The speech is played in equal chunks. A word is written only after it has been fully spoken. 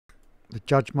The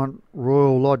Juddmonte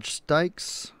Royal Lodge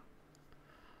Stakes,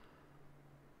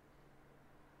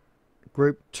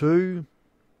 Group 2,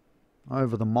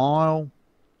 over the mile.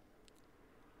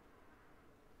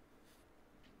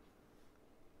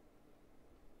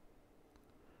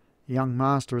 Young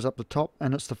Master is up the top,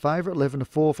 and it's the favourite, 11-4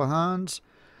 for Hans.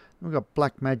 We've got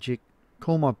Black Magic,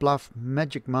 Call My Bluff,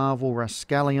 Magic Marvel,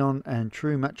 Rascallion, and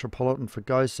True Metropolitan for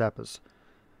Go Sappers.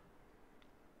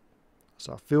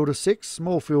 So a field of 6,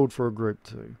 small field for a Group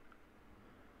 2.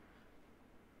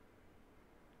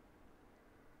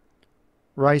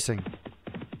 Racing.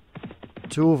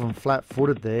 2 of them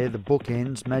flat-footed there, the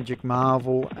bookends, Magic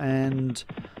Marvel and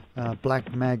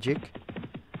Black Magic.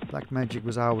 Black Magic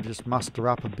was able to just muster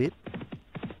up a bit.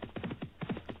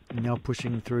 Now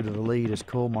pushing through to the lead is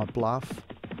Call My Bluff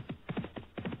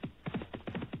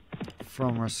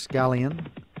from Rascallion.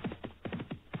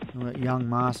 Young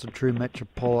Master, True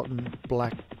Metropolitan,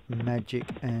 Black Magic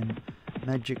and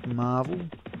Magic Marvel.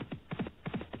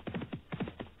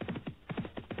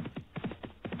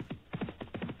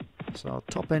 So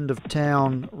a top end of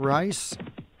town race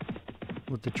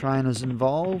with the trainers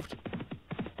involved.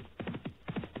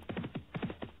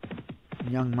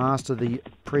 Young Master, the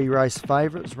pre-race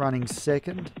favourites, running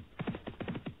second,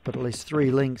 but at least 3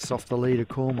 lengths off the leader,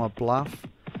 Call My Bluff.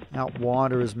 Out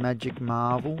wider is Magic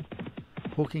Marvel.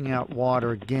 Hooking out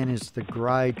wider again is the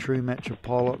grey True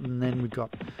Metropolitan. Then we've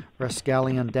got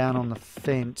Rascallion down on the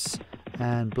fence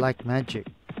and Black Magic.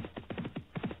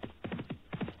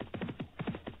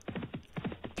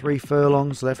 3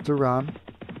 furlongs left to run.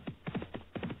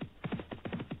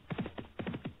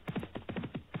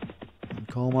 And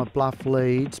Call My Bluff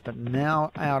leads, but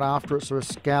now out after it's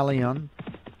Rascallion.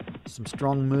 Some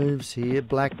strong moves here.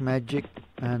 Black Magic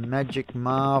and Magic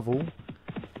Marvel.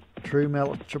 True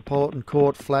Metropolitan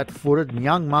caught flat-footed, and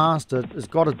Young Master has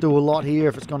got to do a lot here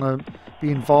if it's going to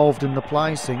be involved in the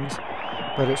placings.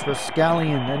 But it's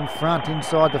Rascallion in front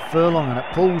inside the furlong, and it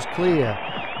pulls clear.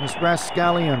 And it's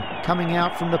Rascallion coming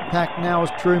out from the pack now is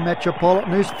True Metropolitan,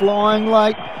 who's flying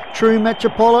late. True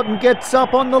Metropolitan gets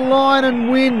up on the line and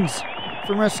wins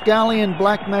from Rascallion.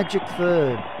 Black Magic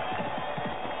third.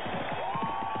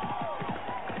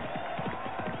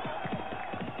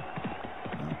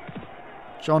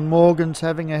 John Morgan's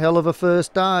having a hell of a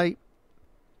first day.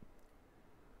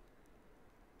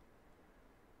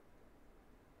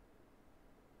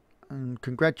 And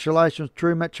congratulations,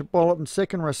 True Metropolitan.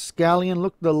 Second, Rascallion.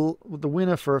 Looked the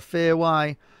winner for a fair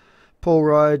way. Paul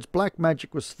Rhodes. Black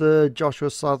Magic was third. Joshua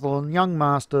Sutherland. Young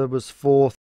Master was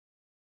fourth.